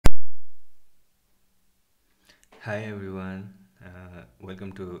Hi everyone,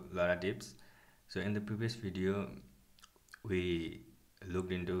 welcome to Laratips. So in the previous video, we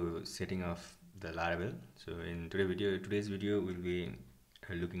looked into setting of the Laravel. So in today's video, we'll be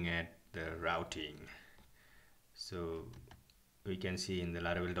looking at the routing. So we can see in the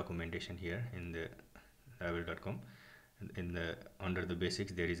Laravel documentation here in the Laravel.com, in the under the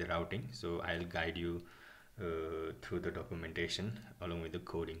basics there is a routing. So I'll guide you through the documentation along with the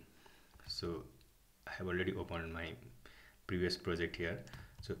coding. So I have already opened my previous project here.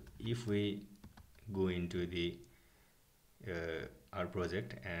 So if we go into the our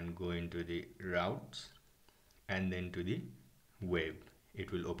project and go into the routes and then to the web,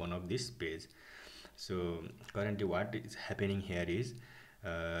 it will open up this page. So currently what is happening here is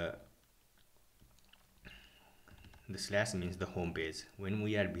the slash means the home page. When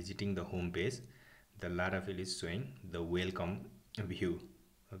we are visiting the home page, the Laravel is showing the welcome view.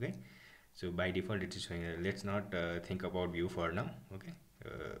 Okay, so by default it is showing. Let's not think about view for now. Okay,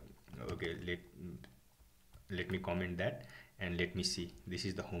 okay, let me comment that and let me see. This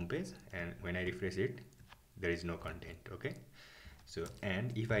is the home page, and when I refresh it, there is no content. Okay, so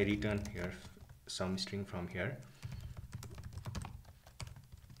and if I return here some string from here,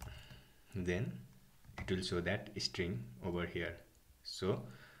 then it will show that string over here. So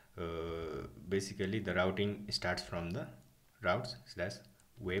basically the routing starts from the routes slash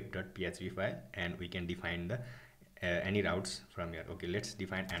web.php file, and we can define the any routes from here. Okay, let's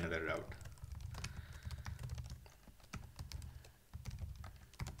define another route.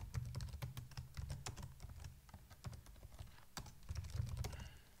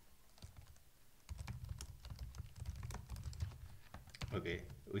 Okay,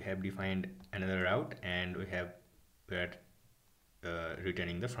 we have defined another route, and we are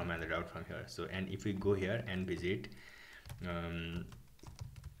returning the from another route from here. So and if we go here and visit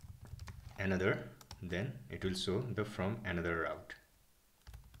another, then it will show the from another route,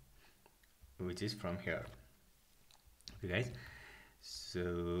 which is from here. Okay guys,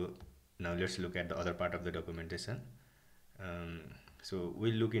 so now let's look at the other part of the documentation. So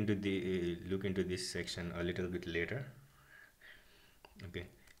we'll look into this section a little bit later. Okay,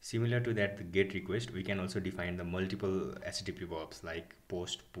 similar to that, the get request, we can also define the multiple HTTP verbs like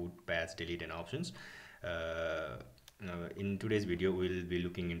post, put, pass, delete, and options. In today's video, we'll be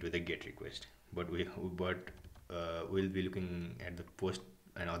looking into the get request, but we'll be looking at the post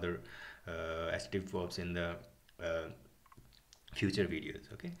and other HTTP verbs in the future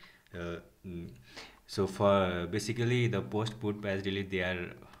videos. Okay, so for basically the post, put, pass, delete, they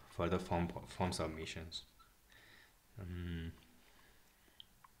are for the form submissions.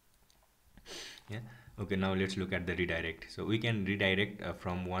 Yeah, okay, now let's look at the redirect. So we can redirect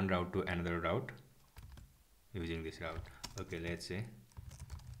from one route to another route using this route. Okay, let's say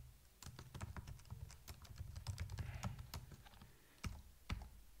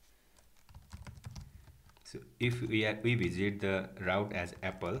so if we visit the route as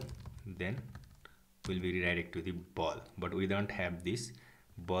apple, then we'll be redirected to the ball, but we don't have this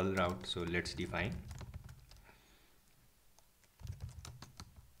ball route. So let's define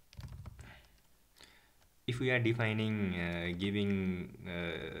if we are defining giving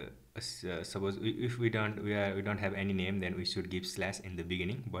suppose if we don't have any name, then we should give slash in the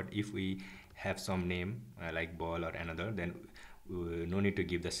beginning. But if we have some name like ball or another, then no need to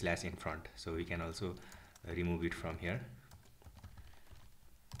give the slash in front. So we can also remove it from here.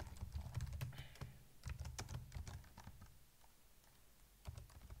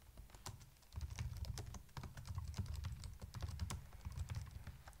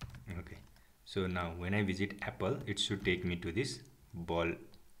 Okay, so now when I visit apple, it should take me to this ball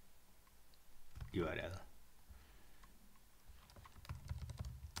URL.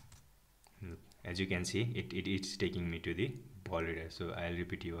 As you can see, it's taking me to the ball reader. So I'll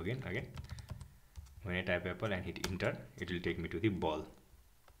repeat you again. When I type apple and hit enter, it will take me to the ball.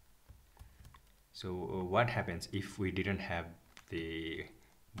 So what happens if we didn't have the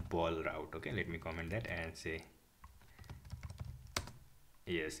ball route? Okay, let me comment that and say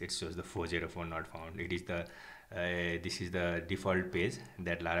yes, it shows the 404 not found. It is the this is the default page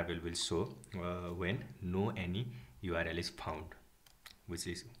that Laravel will show when no any URL is found, which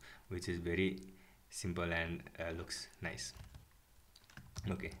is very simple and looks nice.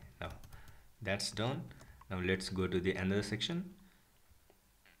 Okay, now that's done. Now let's go to the another section.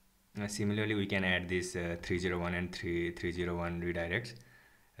 Similarly, we can add this 301 and 301 redirects.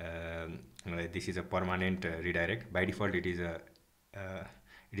 This is a permanent redirect. By default, it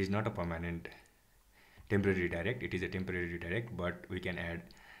is not a permanent temporary redirect. It is a temporary redirect, but we can add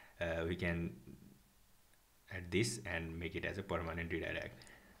this and make it as a permanent redirect.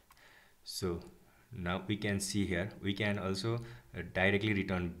 So Now we can see here, we can also directly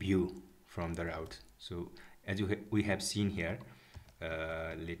return view from the routes. So as we have seen here,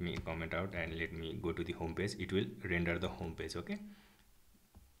 let me comment out and let me go to the home page. It will render the home page. Okay,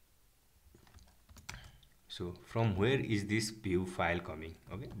 so from where is this view file coming?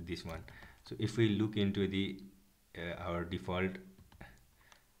 Okay, this one. So if we look into the our default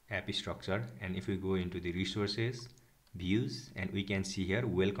app structure, and if we go into the resources, views, and we can see here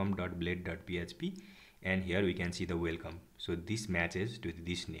welcome.blade.php, and here we can see the welcome. So this matches to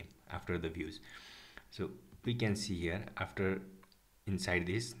this name after the views. So we can see here, after inside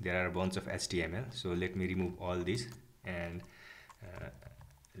this there are a bunch of HTML. So let me remove all this and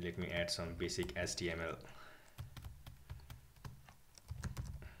let me add some basic HTML.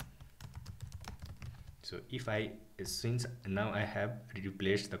 So if since now I have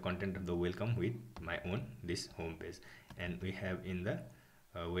replaced the content of the welcome with my own this home page, and we have in the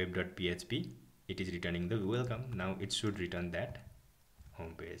web.php, it is returning the welcome. Now it should return that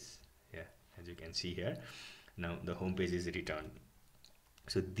home page. Yeah, as you can see here, now the home page is returned.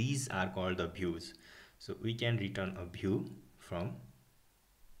 So these are called the views. So we can return a view from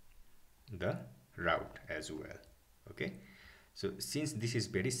the route as well. Okay, so since this is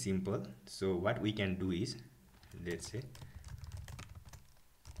very simple, so what we can do is, let's say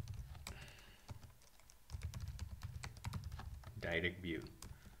direct view,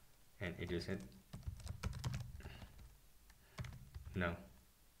 and it is now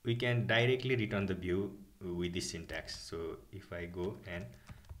we can directly return the view with this syntax. So if I go, and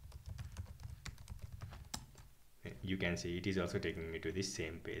you can see it is also taking me to this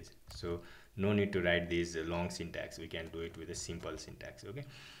same page. So no need to write this long syntax, we can do it with a simple syntax. Okay,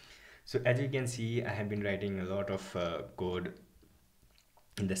 so as you can see, I have been writing a lot of code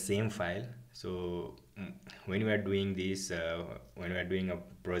in the same file. So when we are doing this, when we are doing a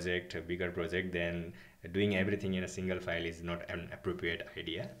project, a bigger project, then doing everything in a single file is not an appropriate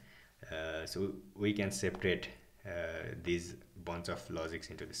idea. So we can separate these bunch of logics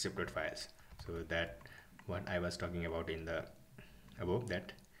into the separate files. So that what I was talking about in the above,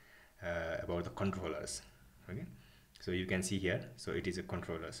 that about the controllers. Okay, so you can see here, so it is a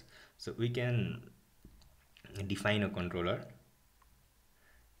controllers. So we can define a controller,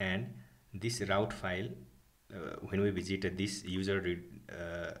 and this route file, when we visit this user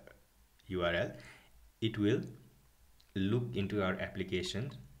URL, it will look into our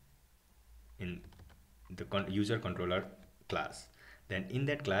application in the user controller class. Then in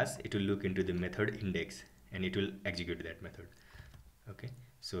that class, it will look into the method index, and it will execute that method. Okay,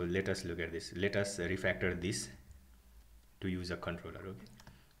 so let us look at this. Let us refactor this to use a controller. Okay,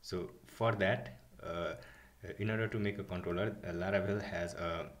 so for that, in order to make a controller, Laravel has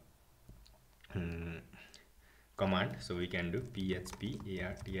a command. So we can do php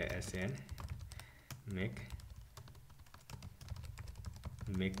artisn make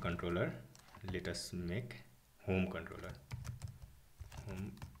controller. Let us make home controller.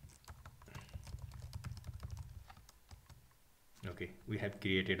 Okay, we have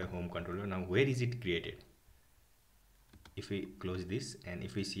created a home controller. Now where is it created? If we close this, and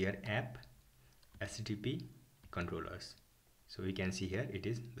if we see here app http controllers, so we can see here it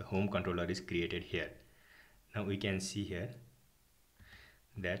is the home controller is created here. Now we can see here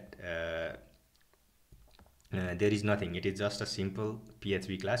that there is nothing. It is just a simple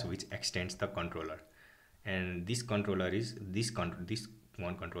PHP class which extends the controller, and this controller is this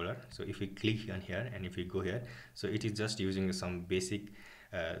one controller. So if we click on here, and if we go here, so it is just using some basic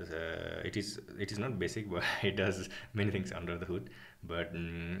it is not basic, but it does many things under the hood. But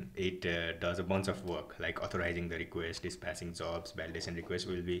it does a bunch of work, like authorizing the request, dispatching jobs, validation requests.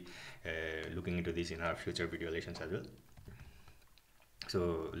 We'll be looking into this in our future video lessons as well.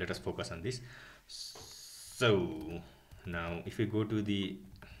 So let us focus on this. So now if we go to the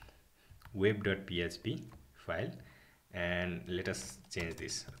web.php file, and let us change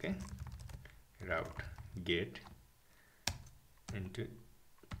this. Okay, route get into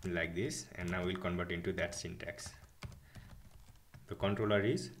like this, and now we'll convert into that syntax. The controller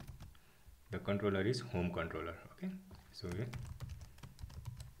is home controller. Okay, so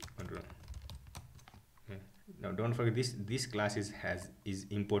controller. Okay. Now don't forget this class is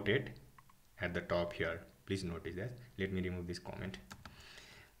imported at the top here. Please notice that. Let me remove this comment.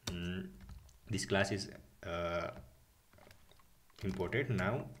 This class is imported.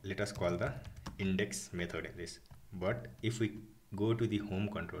 Now let us call the index method in this. But if we go to the home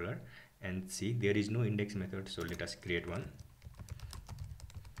controller and see, there is no index method, so let us create one.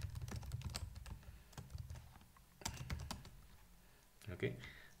 Okay,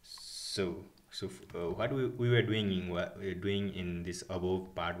 so So what we were doing in this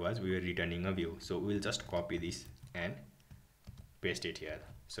above part was we were returning a view. So we'll just copy this and paste it here,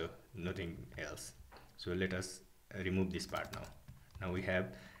 so nothing else. So let us remove this part now. Now we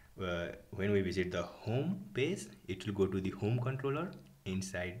have when we visit the home page, it will go to the home controller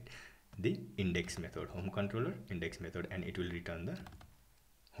inside the index method, home controller index method, and it will return the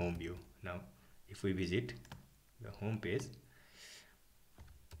home view. Now if we visit the home page,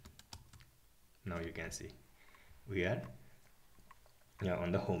 now you can see we are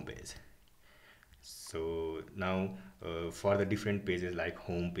on the home page. So now for the different pages like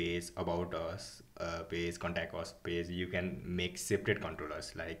home page, about us page, contact us page, you can make separate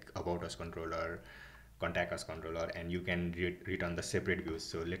controllers like about us controller, contact us controller, and you can return the separate views.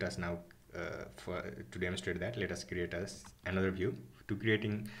 So let us now to demonstrate that, let us create another view. To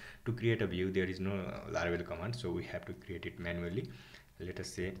create a view, there is no Laravel command, so we have to create it manually. Let us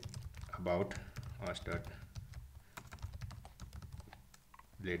say about us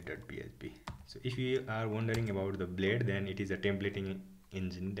blade.php. So if you are wondering about the Blade, then it is a templating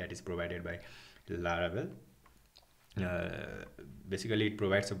engine that is provided by Laravel. Basically it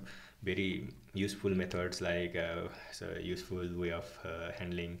provides a very useful methods like so useful way of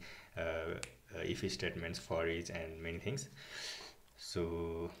handling if statements, for each, and many things.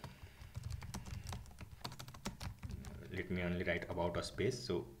 So let me only write about us page.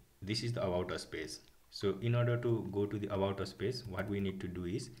 So this is the about us page. So in order to go to the about us page, what we need to do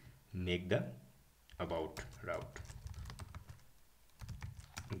is make the about route,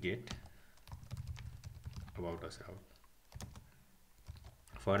 get about us route.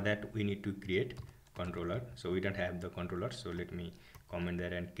 For that we need to create controller. So we don't have the controller, so let me comment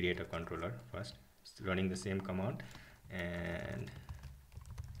there and create a controller first, running the same command, and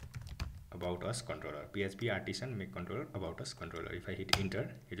about us controller, php artisan make controller about us controller. If I hit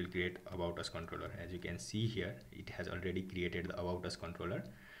enter, it will create about us controller. As you can see here, it has already created the about us controller.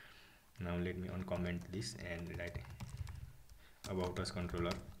 Now let me uncomment this and write about us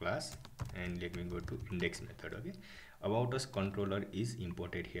controller class, and let me go to index method. Okay, about us controller is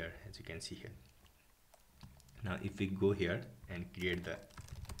imported here, as you can see here. Now if we go here and create the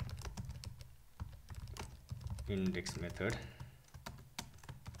index method,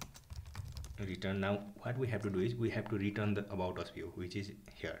 return, now what we have to do is we have to return the about us view, which is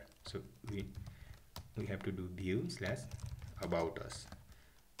here. So we have to do view slash about us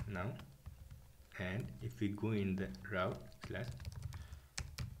now, and if we go in the route slash,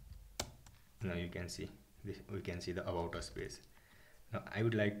 now you can see this, we can see the about us page. Now I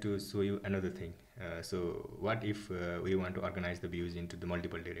would like to show you another thing. So what if we want to organize the views into the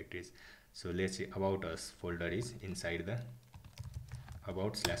multiple directories? So let's say about us folder is inside the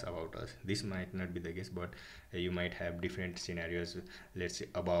about slash about us. This might not be the case, but you might have different scenarios. Let's say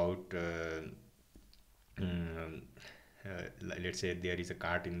about let's say there is a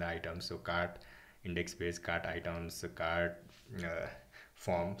cart in the item, so cart index page, cart items, cart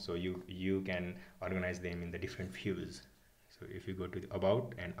form, so you can organize them in the different views. So if you go to the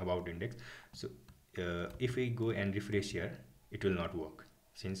about and about index, so if we go and refresh here, it will not work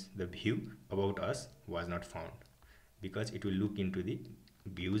since the view about us was not found, because it will look into the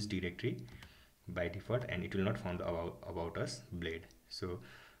views directory by default and it will not find the about us blade. So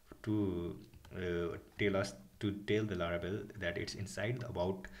to tell the Laravel that it's inside the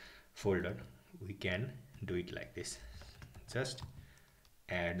about folder, we can do it like this. Just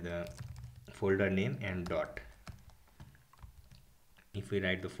add the folder name and dot. If we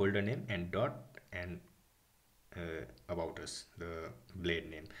write the folder name and dot and about us, the blade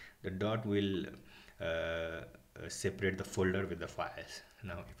name, the dot will separate the folder with the files.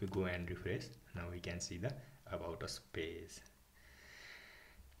 Now if we go and refresh, now we can see the about us page.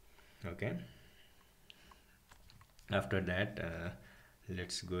 Okay, after that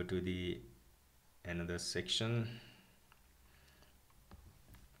let's go to the another section,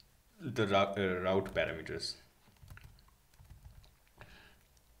 the route parameters.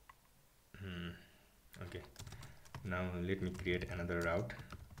 Okay, now let me create another route.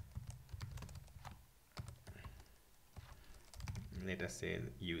 Let us say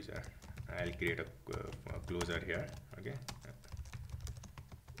user. I'll create a closer here. Okay,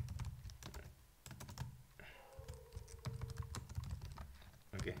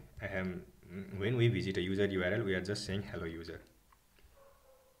 okay, I have, when we visit a user URL, we are just saying hello user.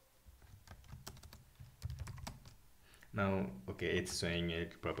 Now okay, it's showing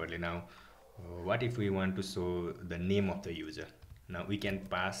it properly. Now what if we want to show the name of the user? Now we can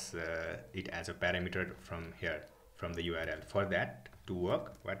pass it as a parameter from here, from the URL. For that to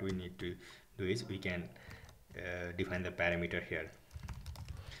work, what we need to do is we can define the parameter here.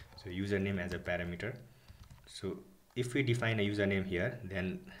 So username as a parameter. So if we define a username here,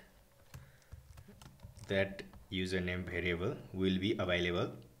 then that username variable will be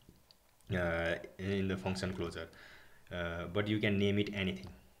available in the function closer, but you can name it anything.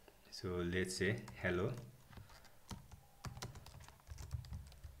 So let's say hello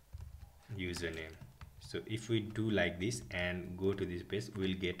username. So if we do like this and go to this page,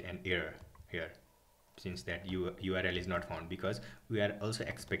 we'll get an error here, since that URL is not found, because we are also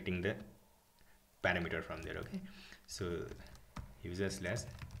expecting the parameter from there. Okay, so user slash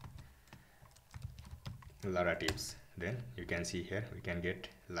Laratips, then you can see here we can get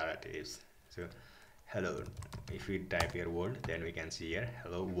Laratips. So hello, if we type here world, then we can see here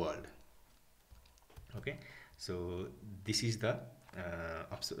hello world. Okay, so this is the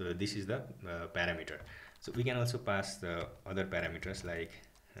parameter. So we can also pass the other parameters like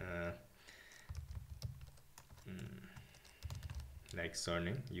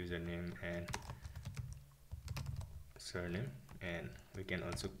surname, username and surname, and we can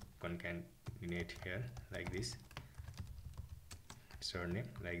also concatenate here like this, surname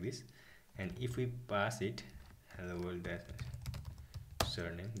like this. And if we pass it hello world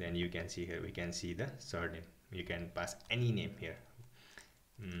surname, then you can see here we can see the surname. You can pass any name here,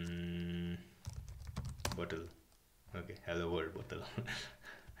 bottle. Okay, hello world bottle.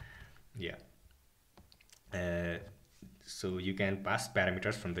 Yeah, so you can pass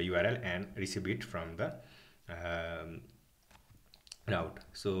parameters from the URL and receive it from the route.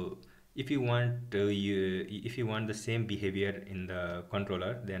 So if you want if you want the same behavior in the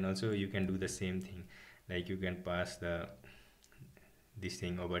controller, then also you can do the same thing. Like you can pass this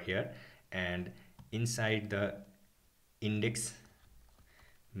thing over here, and inside the index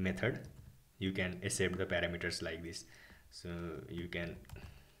method you can accept the parameters like this. So you can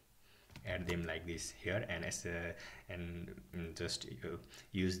add them like this here, and just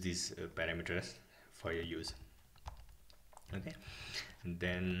use these parameters for your use. Okay, and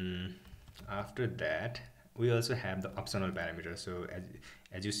then after that we also have the optional parameters. So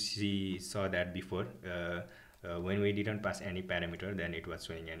as you saw that before, when we didn't pass any parameter, then it was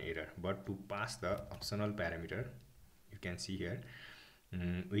showing an error. But to pass the optional parameter, you can see here,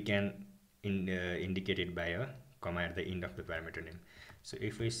 we can indicate it by a comma at the end of the parameter name. So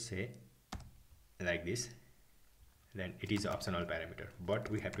if we say like this, then it is optional parameter, but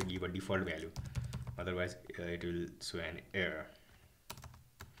we have to give a default value, otherwise it will show an error.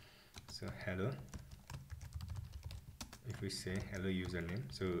 So hello, if we say hello username,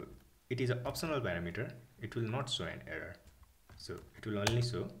 so it is an optional parameter, it will not show an error, so it will only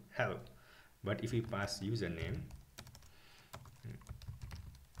show hello. But if we pass username,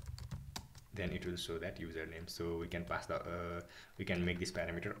 then it will show that username. So we can pass we can make this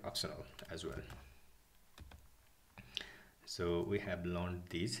parameter optional as well. So we have learned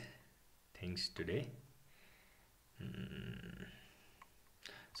these things today.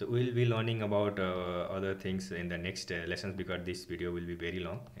 So we'll be learning about other things in the next lessons, because this video will be very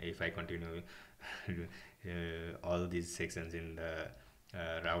long if I continue all these sections in the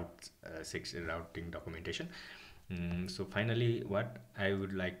routing documentation. So finally, what I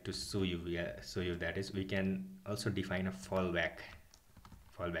would like to show you that is, we can also define a fallback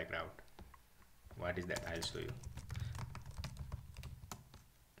route. What is that? I'll show you.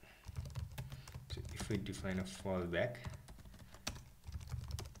 So if we define a fallback,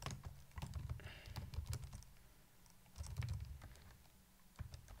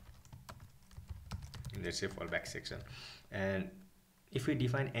 let's say fallback section, and if we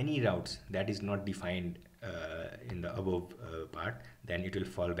define any routes that is not defined in the above part, then it will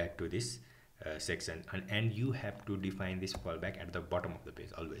fall back to this section, and you have to define this fallback at the bottom of the page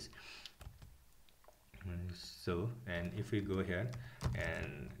always. So, and if we go here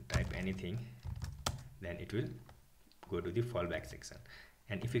and type anything, then it will go to the fallback section.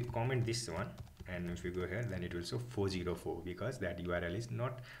 And if we comment this one, and if we go here, then it will show 404, because that URL is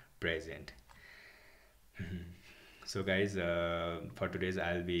not present. So guys, for today's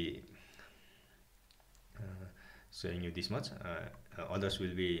I'll be showing you this much. Others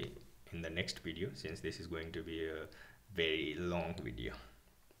will be in the next video, since this is going to be a very long video.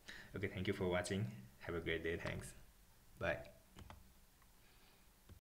 Okay, thank you for watching. Have a great day. Thanks. Bye.